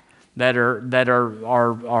untapped, that are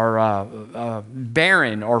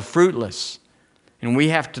barren or fruitless. And we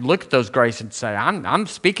have to look at those graces and say, I'm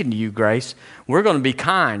speaking to you, grace. We're going to be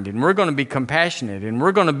kind, and we're going to be compassionate, and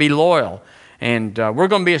we're going to be loyal, and we're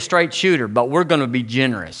going to be a straight shooter, but we're going to be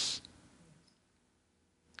generous.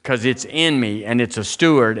 Because it's in me, and it's a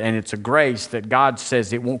steward, and it's a grace that God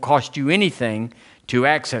says it won't cost you anything to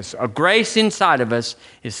access. A grace inside of us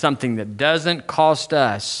is something that doesn't cost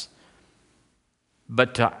us,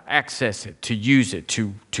 but to access it, to use it,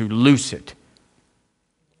 to loose it.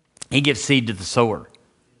 He gives seed to the sower.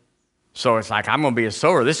 So it's like, I'm going to be a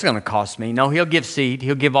sower. This is going to cost me. No, He'll give seed.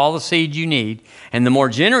 He'll give all the seed you need. And the more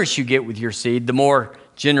generous you get with your seed, the more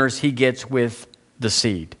generous He gets with the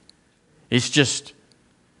seed. It's just...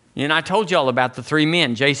 And I told you all about the 3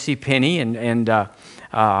 men, J.C. Penney and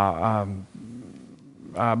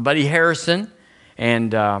Buddy Harrison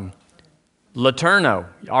and Letourneau,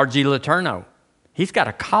 R.G. Letourneau. He's got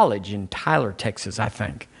a college in Tyler, Texas, I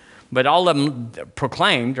think. But all of them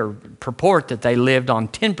proclaimed or purport that they lived on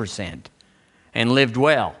 10% and lived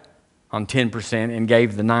well on 10% and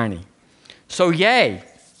gave the 90. So yay.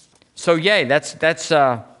 That's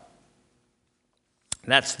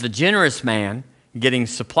the generous man getting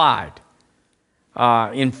supplied.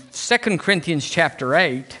 In 2 Corinthians chapter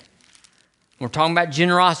 8, we're talking about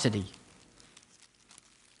generosity.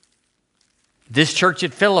 This church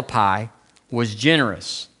at Philippi was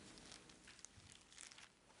generous.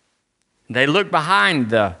 They looked behind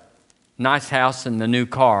the nice house and the new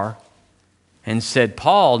car and said,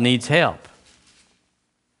 Paul needs help.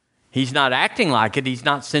 He's not acting like it. He's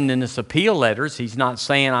not sending us appeal letters. He's not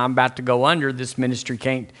saying, I'm about to go under. This ministry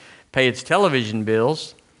can't pay its television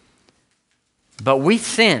bills. But we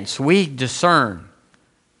discern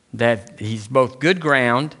that he's both good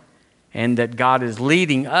ground and that God is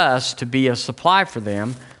leading us to be a supply for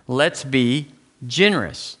them. Let's be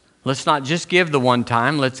generous. Let's not just give the one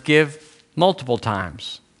time. Let's give multiple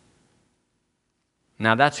times.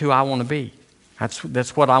 Now that's who I want to be.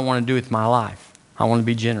 That's what I want to do with my life. I want to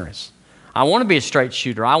be generous. I want to be a straight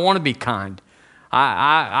shooter. I want to be kind.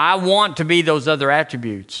 I want to be those other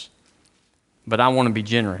attributes. But I want to be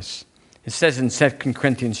generous. It says in 2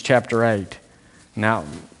 Corinthians chapter 8. Now,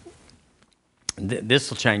 this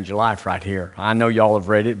will change your life right here. I know y'all have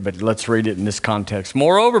read it, but let's read it in this context.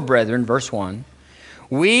 Moreover, brethren, verse 1,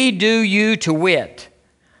 we do you to wit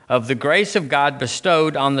of the grace of God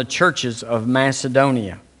bestowed on the churches of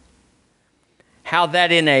Macedonia, how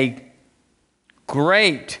that in a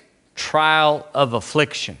great trial of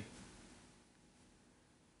affliction.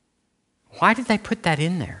 Why did they put that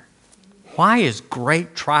in there? Why is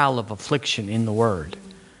great trial of affliction in the Word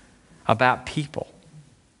about people?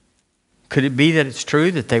 Could it be that it's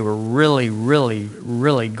true that they were really, really,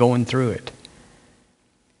 really going through it?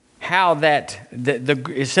 How that,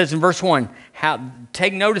 it says in verse 1,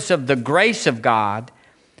 take notice of the grace of God.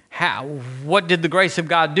 What did the grace of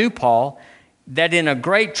God do, Paul? That in a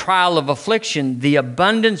great trial of affliction, the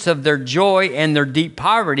abundance of their joy and their deep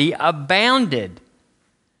poverty abounded.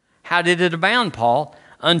 How did it abound, Paul?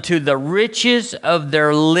 Unto the riches of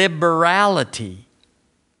their liberality.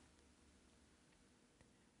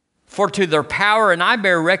 For to their power, and I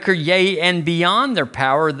bear record, yea, and beyond their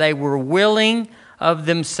power, they were willing of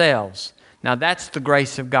themselves. Now that's the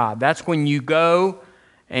grace of God. That's when you go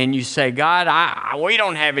and you say, God, we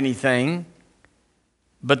don't have anything,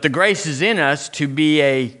 but the grace is in us to be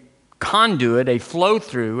a conduit, a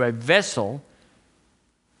flow-through, a vessel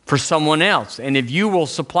for someone else. And if you will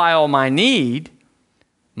supply all my need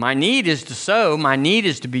is to sow, my need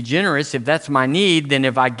is to be generous. If that's my need, then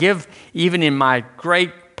if I give even in my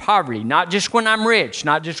great poverty, not just when I'm rich,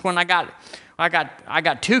 not just when I got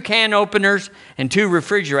 2 can openers and 2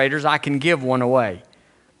 refrigerators, I can give one away.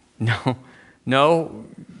 No,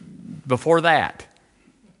 before that.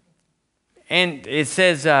 And it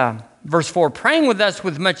says, verse 4, praying with us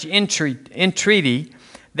with much entreaty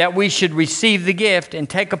that we should receive the gift and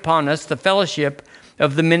take upon us the fellowship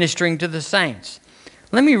of the ministering to the saints.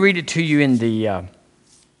 Let me read it to you in the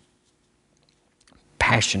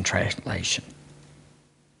Passion Translation.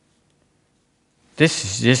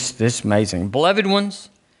 This is amazing. Beloved ones,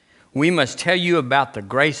 we must tell you about the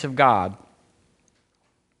grace of God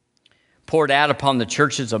poured out upon the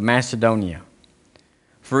churches of Macedonia.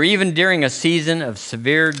 For even during a season of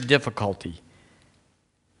severe difficulty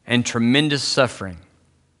and tremendous suffering,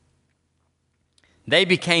 they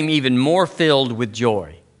became even more filled with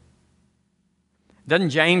joy.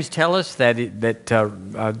 Doesn't James tell us that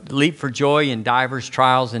leap for joy in divers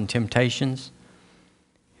trials and temptations?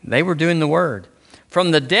 They were doing the word.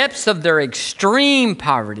 From the depths of their extreme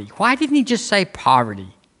poverty. Why didn't he just say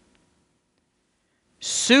poverty?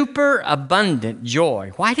 Superabundant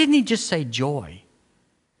joy. Why didn't he just say joy?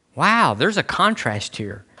 Wow, there's a contrast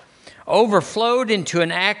here. Overflowed into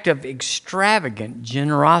an act of extravagant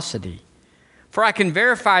generosity. For I can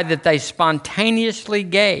verify that they spontaneously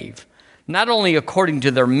gave, not only according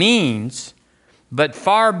to their means, but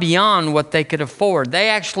far beyond what they could afford. They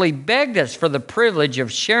actually begged us for the privilege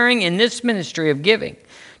of sharing in this ministry of giving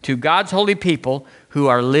to God's holy people who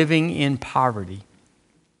are living in poverty.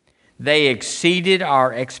 They exceeded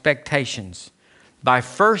our expectations by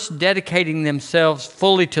first dedicating themselves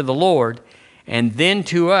fully to the Lord and then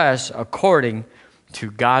to us according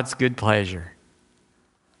to God's good pleasure.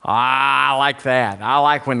 I like that. I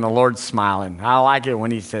like when the Lord's smiling. I like it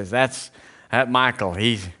when he says, that Michael,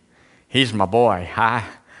 he's my boy. I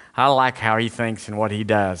like how he thinks and what he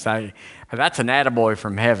does. That's an attaboy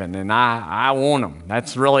from heaven, and I want them.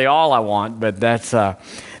 That's really all I want, but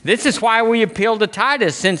this is why we appeal to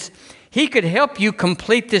Titus, since he could help you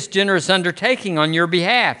complete this generous undertaking on your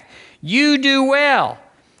behalf. You do well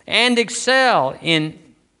and excel in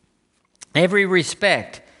every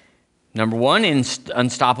respect. Number 1, in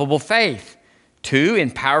unstoppable faith. 2,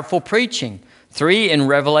 in powerful preaching. 3, in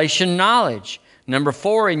revelation knowledge. Number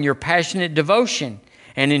 4, in your passionate devotion.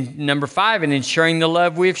 And in number 5, in ensuring the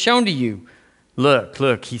love we have shown to you.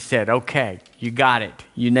 Look, he said, okay, you got it.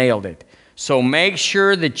 You nailed it. So make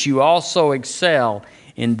sure that you also excel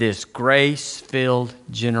in this grace-filled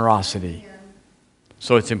generosity.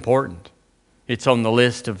 So it's important. It's on the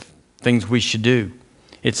list of things we should do.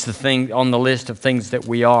 It's the thing on the list of things that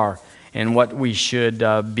we are and what we should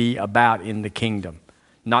be about in the kingdom.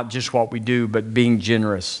 Not just what we do, but being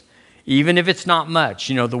generous. Even if it's not much.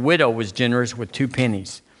 You know, the widow was generous with 2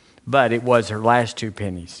 pennies, but it was her last 2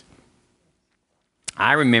 pennies.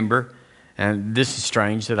 I remember, and this is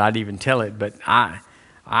strange that I'd even tell it, but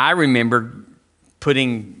I remember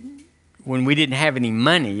when we didn't have any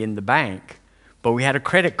money in the bank, but we had a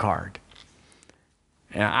credit card.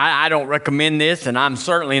 And I don't recommend this, and I'm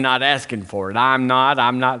certainly not asking for it. I'm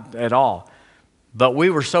not at all. But we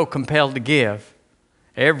were so compelled to give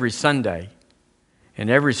every Sunday and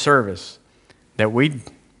every service that we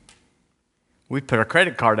put a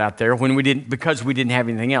credit card out there because we didn't have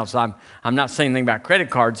anything else. I'm not saying anything about credit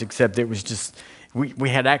cards, except it was just we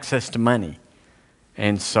had access to money.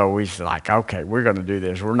 And so we was like, okay, we're going to do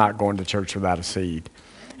this. We're not going to church without a seed.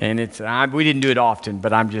 And we didn't do it often,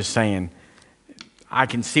 but I'm just saying, I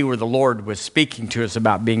can see where the Lord was speaking to us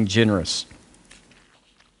about being generous.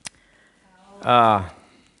 We're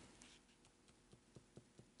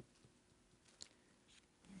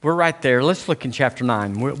right there. Let's look in chapter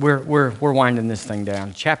 9. We're winding this thing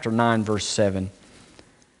down. Chapter 9, verse 7.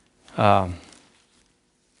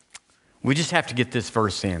 We just have to get this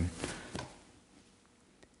verse in.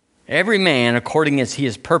 Every man according as he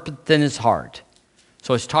is purposed in his heart.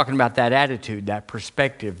 So it's talking about that attitude, that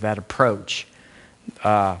perspective, that approach.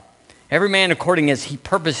 Every man according as he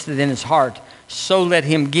purposed in his heart, so let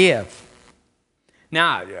him give.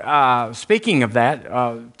 Now, speaking of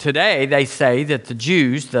that, today they say that the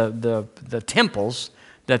Jews, the temples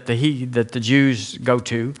that the Jews go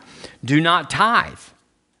to, do not tithe.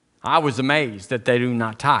 I was amazed that they do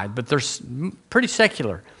not tithe, but they're pretty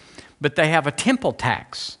secular. But they have a temple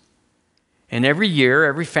tax. And every year,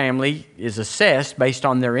 every family is assessed based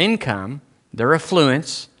on their income, their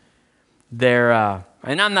affluence, and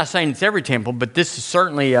I'm not saying it's every temple, but this is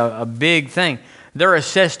certainly a big thing. They're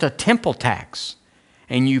assessed a temple tax.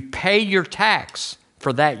 And you pay your tax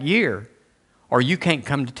for that year, or you can't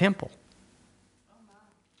come to temple.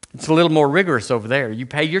 It's a little more rigorous over there. You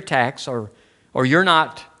pay your tax, or you're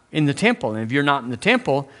not in the temple. And if you're not in the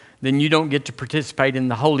temple, then you don't get to participate in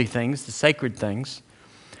the holy things, the sacred things.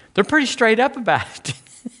 They're pretty straight up about it.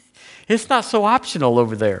 It's not so optional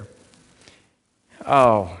over there.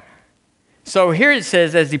 Oh. So here it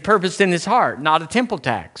says, as he purposed in his heart, not a temple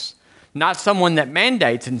tax. Not someone that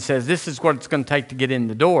mandates and says, this is what it's going to take to get in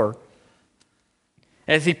the door.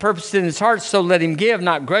 As he purposed in his heart, so let him give,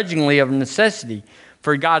 not grudgingly of necessity,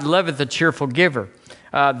 for God loveth a cheerful giver.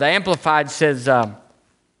 The Amplified says,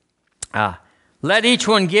 let each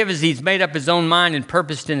one give as he's made up his own mind and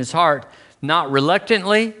purposed in his heart, not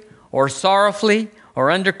reluctantly or sorrowfully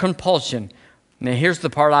or under compulsion. Now here's the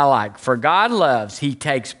part I like. For God loves, he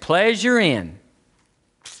takes pleasure in.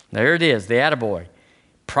 There it is, the attaboy.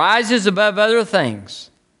 Prizes above other things,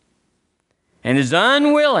 and is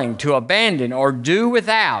unwilling to abandon or do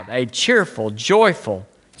without a cheerful, joyful,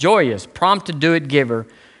 joyous, prompt to do it giver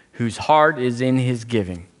whose heart is in his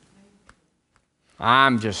giving.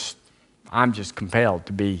 I'm just compelled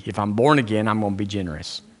to be, if I'm born again, I'm going to be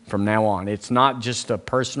generous from now on. It's not just a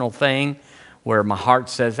personal thing where my heart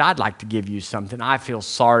says, I'd like to give you something. I feel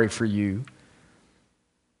sorry for you.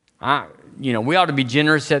 We ought to be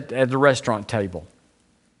generous at the restaurant table.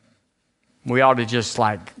 We ought to just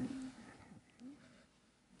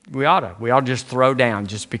we ought to just throw down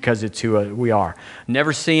just because it's who we are.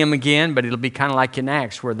 Never see them again, but it'll be kind of like in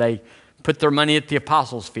Acts where they put their money at the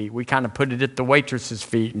apostles' feet. We kind of put it at the waitress's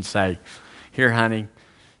feet and say, here, honey,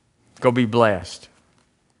 go be blessed.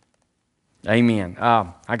 Amen.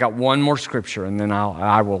 I got one more scripture, and then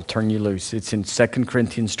I will turn you loose. It's in 2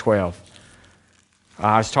 Corinthians 12.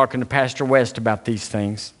 I was talking to Pastor West about these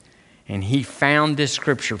things, and he found this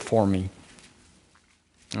scripture for me.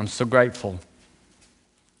 I'm so grateful.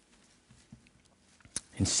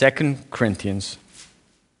 In 2 Corinthians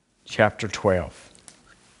chapter 12,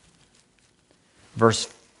 verse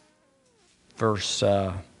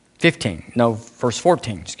verse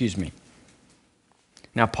 14, excuse me.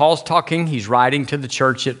 Now, Paul's talking, he's writing to the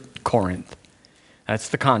church at Corinth. That's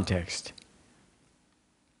the context.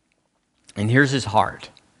 And here's his heart.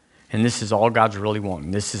 And this is all God's really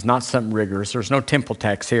wanting. This is not something rigorous. There's no temple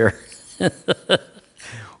tax here.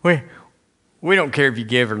 We don't care if you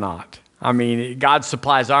give or not. I mean, God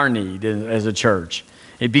supplies our need as a church.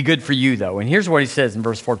 It'd be good for you, though. And here's what he says in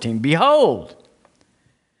verse 14. Behold,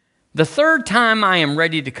 the third time I am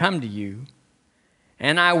ready to come to you,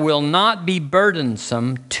 and I will not be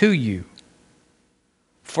burdensome to you.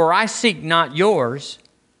 For I seek not yours,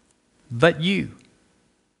 but you.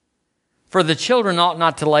 For the children ought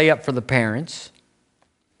not to lay up for the parents,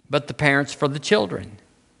 but the parents for the children.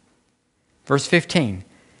 Verse 15.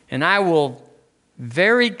 And I will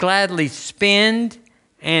very gladly spend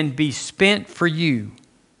and be spent for you.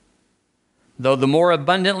 Though the more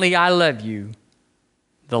abundantly I love you,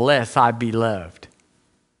 the less I be loved.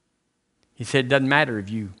 He said, it doesn't matter if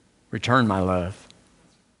you return my love.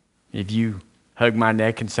 If you hug my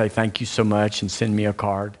neck and say thank you so much and send me a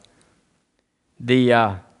card.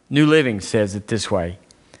 The New Living says it this way.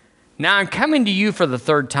 Now I'm coming to you for the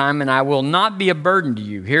third time, and I will not be a burden to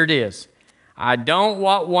you. Here it is. I don't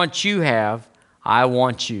want what you have, I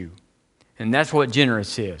want you. And that's what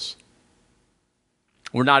generous is.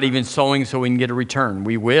 We're not even sowing so we can get a return.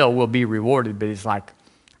 We'll be rewarded, but it's like,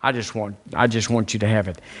 I just want you to have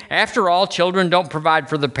it. After all, children don't provide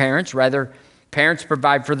for the parents, rather parents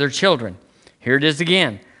provide for their children. Here it is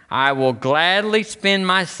again. I will gladly spend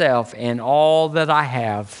myself and all that I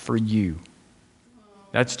have for you.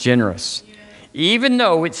 That's generous. Even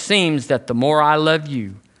though it seems that the more I love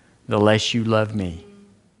you, the less you love me.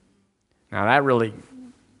 Now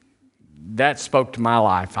that spoke to my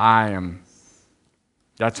life.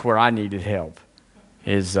 That's where I needed help.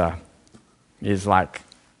 Is like,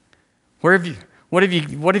 what have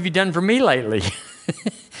you done for me lately?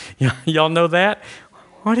 Y'all know that?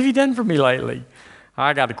 What have you done for me lately?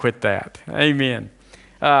 I got to quit that. Amen.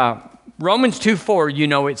 Romans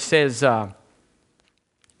 2:4, it says,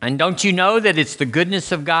 and don't you know that it's the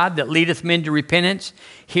goodness of God that leadeth men to repentance?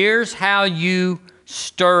 Here's how you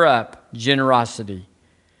stir up generosity.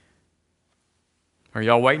 Are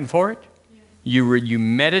y'all waiting for it? You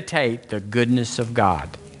meditate the goodness of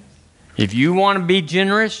God. If you want to be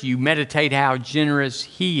generous, you meditate how generous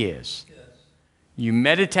He is. You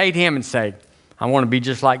meditate Him and say, I want to be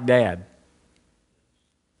just like Dad.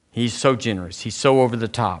 He's so generous. He's so over the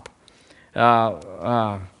top.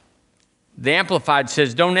 The Amplified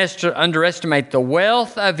says, don't underestimate the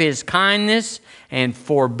wealth of His kindness and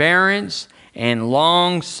forbearance and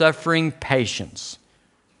long-suffering patience.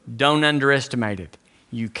 Don't underestimate it.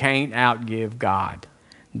 You can't outgive God.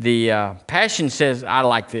 The Passion says, I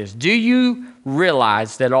like this. Do you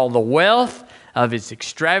realize that all the wealth of His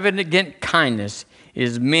extravagant kindness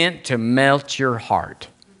is meant to melt your heart?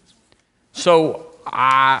 So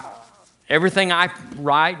everything I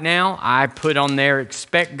write now, I put on there,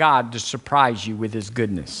 expect God to surprise you with His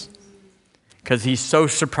goodness. Because He so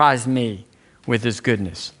surprised me with His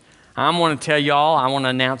goodness. I want to tell y'all, I want to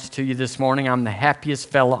announce to you this morning, I'm the happiest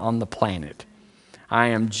fella on the planet. I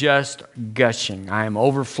am just gushing. I am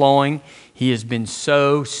overflowing. He has been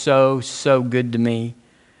so, so, so good to me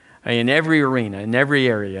in every arena, in every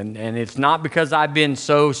area. And it's not because I've been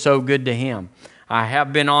so, so good to Him. I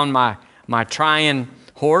have been on my trying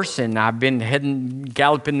horse, and I've been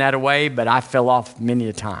galloping that away, but I fell off many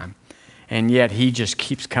a time. And yet He just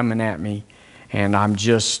keeps coming at me, and I'm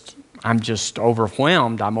just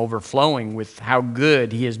overwhelmed. I'm overflowing with how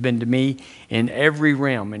good He has been to me in every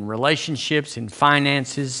realm, in relationships, in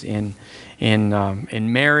finances, in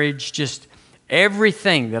marriage, just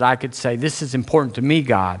everything that I could say, this is important to me,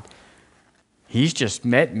 God. He's just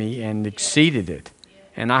met me and exceeded it.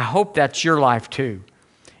 And I hope that's your life too.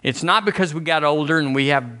 It's not because we got older and we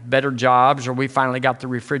have better jobs, or we finally got the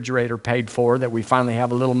refrigerator paid for, that we finally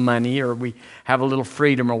have a little money, or we have a little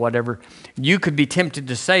freedom or whatever. You could be tempted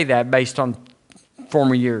to say that based on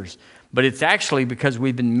former years. But it's actually because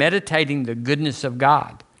we've been meditating the goodness of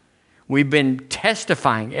God. We've been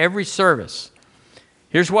testifying every service.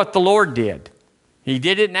 Here's what the Lord did. He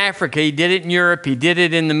did it in Africa, He did it in Europe, He did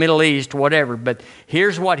it in the Middle East, whatever. But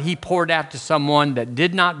here's what He poured out to someone that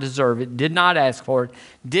did not deserve it, did not ask for it,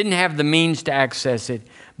 didn't have the means to access it,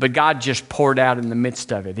 but God just poured out in the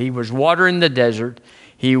midst of it. He was water in the desert.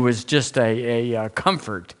 He was just a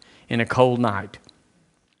comfort in a cold night.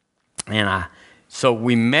 And so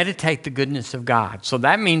we meditate the goodness of God. So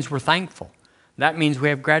that means we're thankful. That means we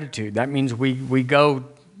have gratitude. That means we go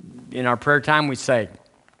in our prayer time, we say,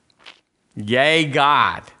 yea,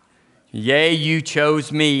 God, Yea, you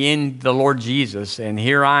chose me in the Lord Jesus, and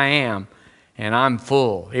here I am, and I'm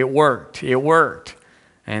full. It worked. It worked.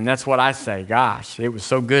 And that's what I say. Gosh, it was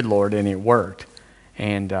so good, Lord, and it worked.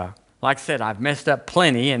 And like I said, I've messed up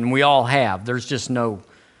plenty, and we all have. There's just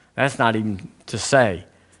that's not even to say.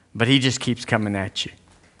 But he just keeps coming at you.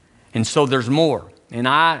 And so there's more. And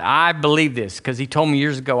I believe this because he told me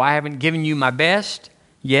years ago, I haven't given you my best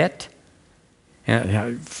yet.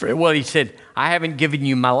 Well, he said, I haven't given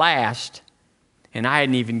you my last, and I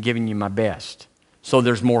hadn't even given you my best. So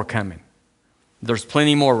there's more coming. There's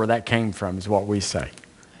plenty more where that came from, is what we say.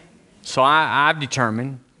 So I've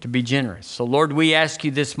determined to be generous. So, Lord, we ask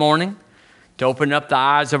you this morning to open up the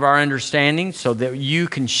eyes of our understanding so that you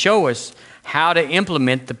can show us how to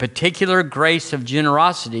implement the particular grace of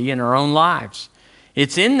generosity in our own lives.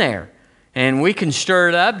 It's in there, and we can stir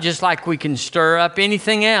it up just like we can stir up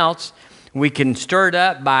anything else. We can stir it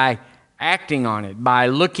up by acting on it, by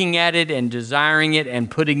looking at it and desiring it and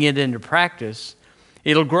putting it into practice.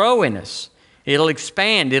 It'll grow in us. It'll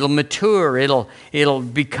expand. It'll mature. It'll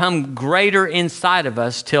become greater inside of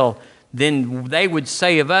us till then they would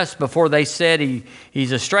say of us before they said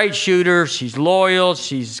he's a straight shooter, she's loyal,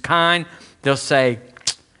 she's kind. They'll say,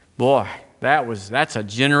 boy, that's a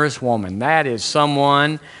generous woman. That is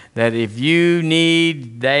someone that if you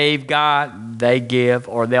need, they give,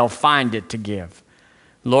 or they'll find it to give.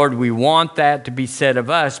 Lord, we want that to be said of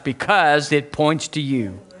us because it points to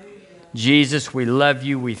you. Jesus, we love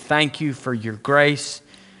you. We thank you for your grace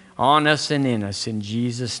on us and in us. In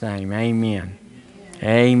Jesus' name, amen.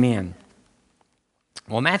 Amen.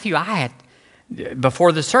 Well, Matthew,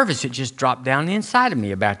 before the service, it just dropped down the inside of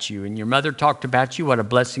me about you. And your mother talked about you, what a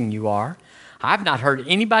blessing you are. I've not heard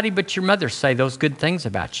anybody but your mother say those good things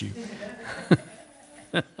about you.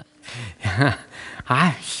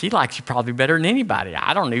 She likes you probably better than anybody.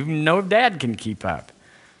 I don't even know if Dad can keep up.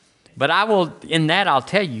 But I'll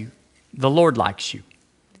tell you, the Lord likes you.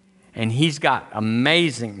 And he's got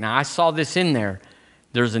amazing, now I saw this in there.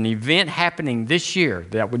 There's an event happening this year,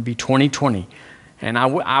 that would be 2020. And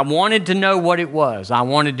I wanted to know what it was. I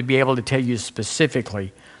wanted to be able to tell you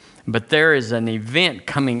specifically. But there is an event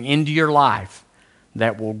coming into your life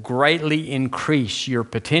that will greatly increase your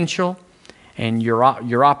potential and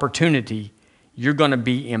your opportunity. You're going to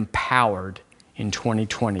be empowered in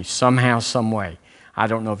 2020 somehow, some way. I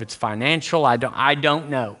don't know if it's financial. I don't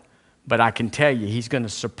know. But I can tell you, he's going to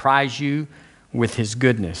surprise you with his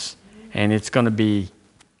goodness. And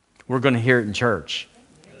we're going to hear it in church.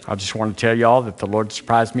 I just want to tell you all that the Lord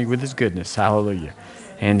surprised me with his goodness. Hallelujah.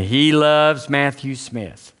 And he loves Matthew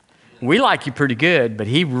Smith. We like you pretty good, but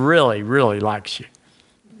he really, really likes you.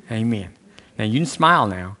 Amen. Now, you can smile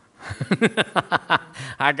now.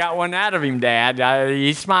 I got one out of him, Dad.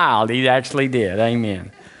 He smiled. He actually did.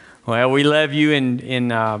 Amen. Well, we love you in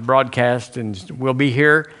broadcast, and we'll be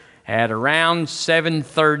here at around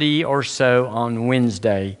 7:30 or so on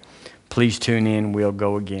Wednesday. Please tune in. We'll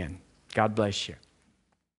go again. God bless you.